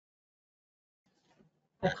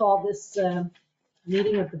I call this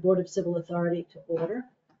meeting of the Board of Civil Authority to order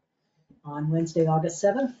on Wednesday, August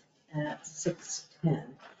 7th at 6:10.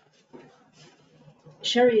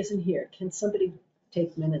 Sherry isn't here. Can somebody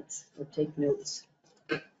take minutes or take notes?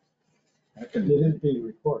 It is being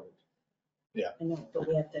recorded. I know, but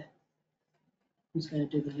we have to, who's going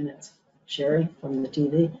to do the minutes? Sherry from the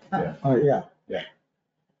TV? Oh, yeah. Yeah.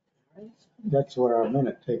 That's what our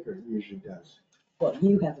minute taker usually does. Well,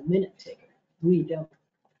 you have a minute taker. We don't.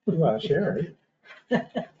 Well, Sherry,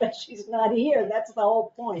 But she's not here. That's the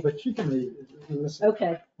whole point. but she can listen.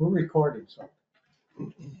 Okay. We're recording, so.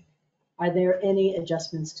 Are there any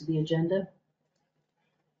adjustments to the agenda?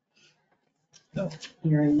 No.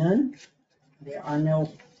 Hearing none. There are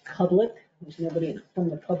no public, there's nobody from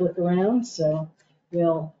the public around, so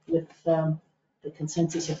we'll, with the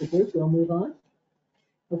consensus of the group, we'll move on.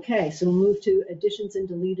 Okay, so we'll move to additions and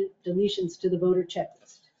deletions to the voter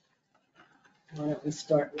checklist. Why don't we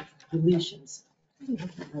start with deletions?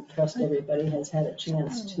 I trust everybody has had a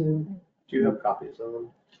chance to Do you have copies of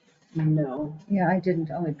them? know. Yeah, I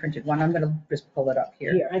didn't, only printed one. I'm gonna just pull it up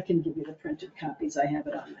here. Here, I can give you the printed copies. I have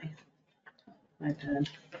it on my iPad.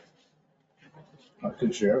 I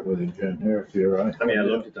could share it with you, Jen, here, if you're right. I mean, I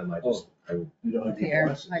looked at them, You don't have Here,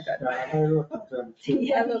 glasses. I got it. I looked at them.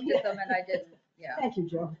 I looked at them and I didn't, yeah, Thank you,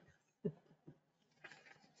 Joe.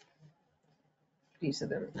 these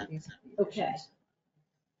are these. Okay.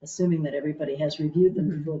 Assuming that everybody has reviewed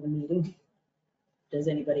them before the meeting, does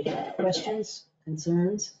anybody have any questions,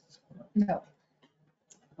 concerns? No,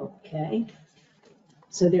 Okay.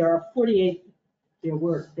 So there are 48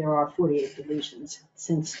 deletions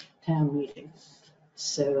since town meeting.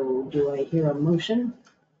 So do I hear a motion?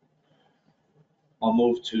 I'll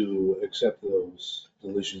move to accept those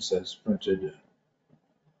deletions as printed in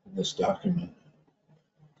this document,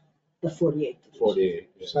 The 48 deletions. 48.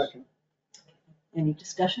 yes. Second. Any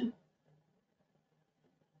discussion?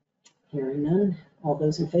 Hearing none. All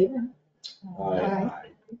those in favor? Aye.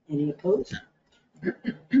 Any opposed?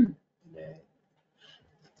 Nay.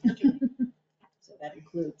 So that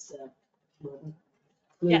includes, Ellen.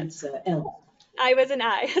 I was an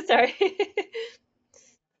I, sorry.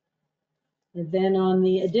 And then on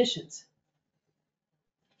the additions.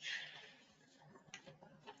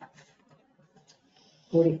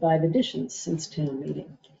 $45 additions since town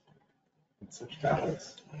meeting. It's such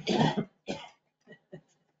balance.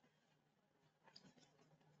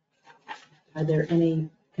 Are there any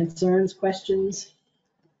concerns, questions,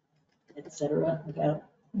 et cetera, about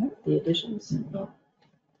the additions? No.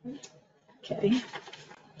 Okay.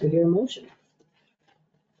 Do you hear a motion?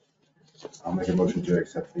 I'll make a motion to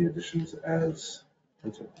accept the additions as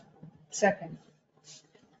printed. second,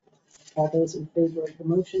 All those in favor of the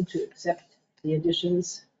motion to accept the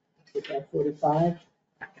additions with that 45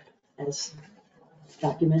 as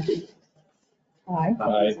documented? aye.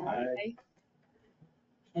 Aye.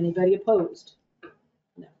 Anybody opposed?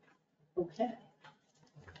 No. Okay.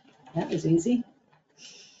 That was easy.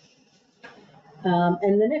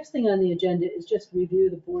 And the next thing on the agenda is just review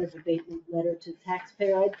the board's abatement letter to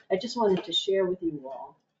taxpayer. I just wanted to share with you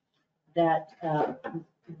all that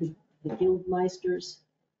the Guildmeisters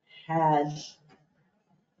had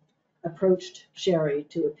approached Sherry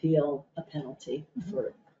to appeal a penalty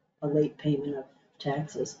for a late payment of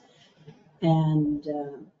taxes. And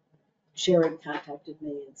Sherry contacted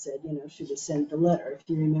me and said, should we send the letter? If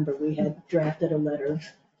you remember, we had drafted a letter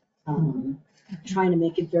trying to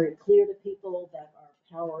make it very clear to people that our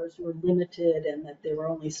powers were limited and that there were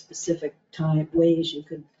only specific ways you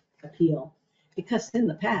could appeal. Because in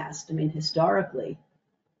the past, historically,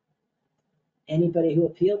 anybody who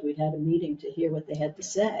appealed, we'd had a meeting to hear what they had to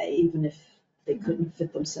say, even if they couldn't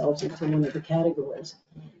fit themselves into one of the categories.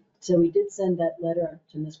 So we did send that letter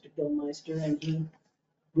to Mr. Guildmeister and he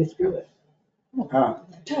withdrew it. Ah,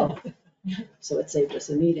 So it saved us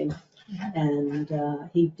a meeting. And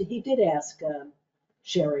he did ask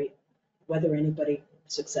Sherry whether anybody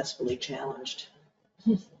successfully challenged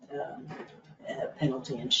a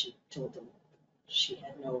penalty, and she told him she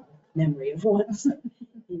had no memory of one. So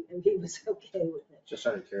he was okay with it. Just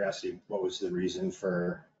out of curiosity, what was the reason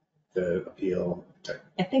for the appeal?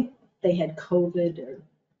 I think they had COVID or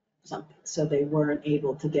something, so they weren't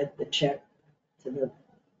able to get the check to the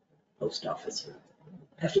post office.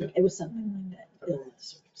 I think it was something like that,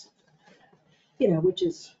 illness or something. Which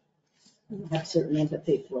is, I have certain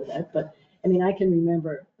empathy for that, but I can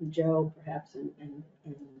remember Joe perhaps and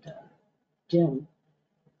Jim,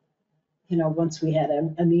 once we had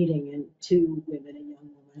a meeting and two women, a young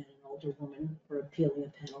woman and an older woman, were appealing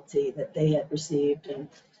a penalty that they had received. And,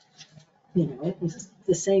 it was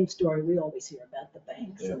the same story we always hear about the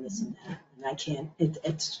banks and this and that. and I can't,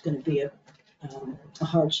 it's gonna be a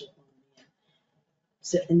hardship on me.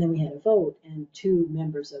 So, and then we had a vote, and 2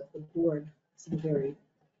 members of the board, some very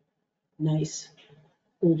nice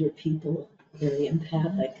older people, very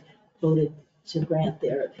empathic, voted to grant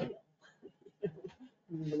their appeal. And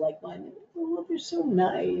we were like, well, they're so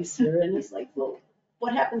nice, and it's like, well,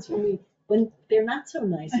 what happens when they're not so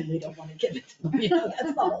nice and we don't want to give it to them? You know,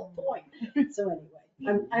 that's the whole point. So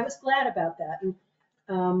anyway, I was glad about that. And,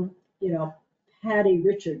 you know, Patty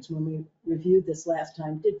Richards, when we reviewed this last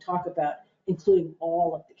time, did talk about including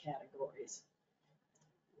all of the categories,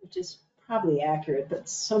 which is probably accurate, but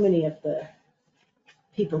so many of the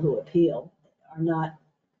people who appeal are not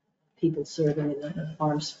people serving in the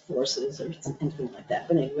armed forces or anything like that.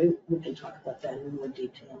 But anyway, we can talk about that in more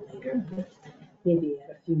detail later, but maybe add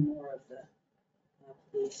a few more of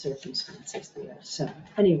the circumstances there. So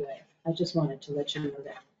anyway, I just wanted to let you know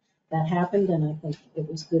that happened, and I think it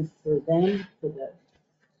was good for them, for the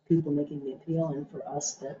people making the appeal, and for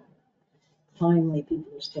us that finally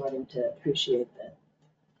people are starting to appreciate that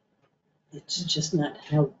it's just not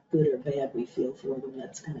how good or bad we feel for them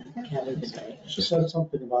that's going to carry the day. She said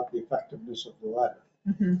something about the effectiveness of the letter.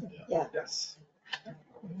 Mhm. Yes.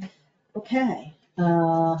 Okay.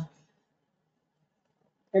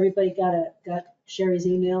 Everybody got Sherry's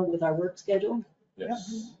email with our work schedule?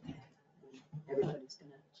 Yes. Everybody's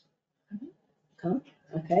gonna come?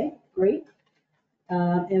 Okay, great.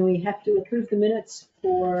 And we have to approve the minutes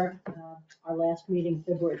for our last meeting,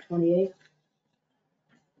 February 28th.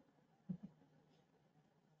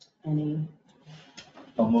 Any,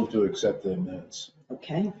 I'll move to accept the minutes.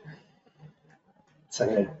 okay,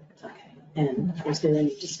 Second. okay. And is there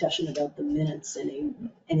any discussion about the minutes?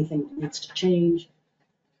 Anything that needs to change?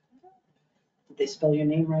 Did they spell your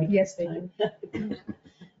name right? Yes, they do.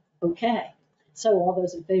 Okay, so all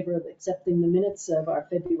those in favor of accepting the minutes of our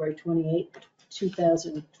February 28th,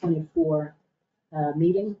 2024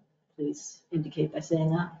 meeting, please indicate by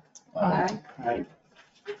saying aye. Aye. Aye.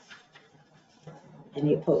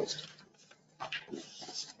 Any opposed?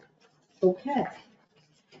 Okay,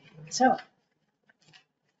 so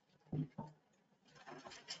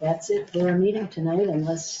that's it for our meeting tonight,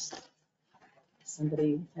 unless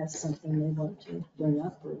somebody has something they want to bring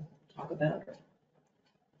up or talk about.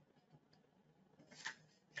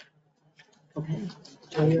 Okay,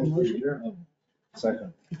 do I hear a motion?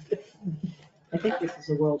 Second. I think this is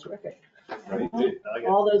a world's record. Right.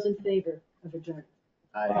 All those in favor of adjourn?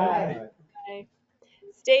 Aye. Okay.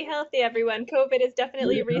 Stay healthy, everyone. COVID is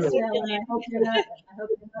definitely Yeah. recirculating. I hope you're not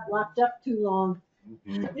locked up too long.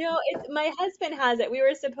 No, my husband has it. We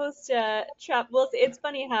were supposed to well, it's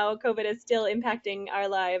funny how COVID is still impacting our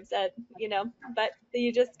lives but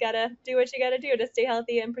you just gotta do what you gotta do to stay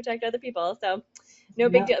healthy and protect other people. So no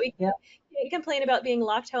big deal. We Yep. can't complain about being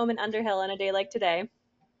locked home in Underhill on a day like today.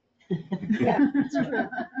 Yeah, that's true.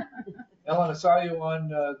 Ellen, I saw you on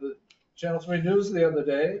the Channel 3 News the other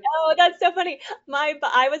day. Oh, that's so funny.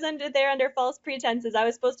 I was under false pretenses. I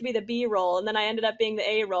was supposed to be the B role, and then I ended up being the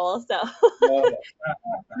A role. So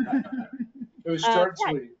It was short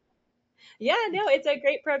and sweet. yeah, no, it's a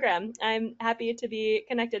great program. I'm happy to be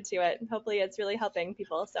connected to it. Hopefully, it's really helping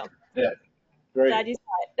people. So Great. glad you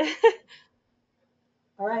saw it.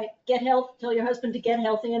 All right, get health. Tell your husband to get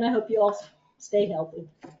healthy, and I hope you all stay healthy.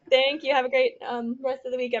 Thank you. Have a great rest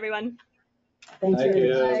of the week, everyone. Thank Thank you.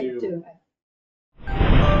 you. Bye,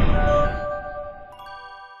 too.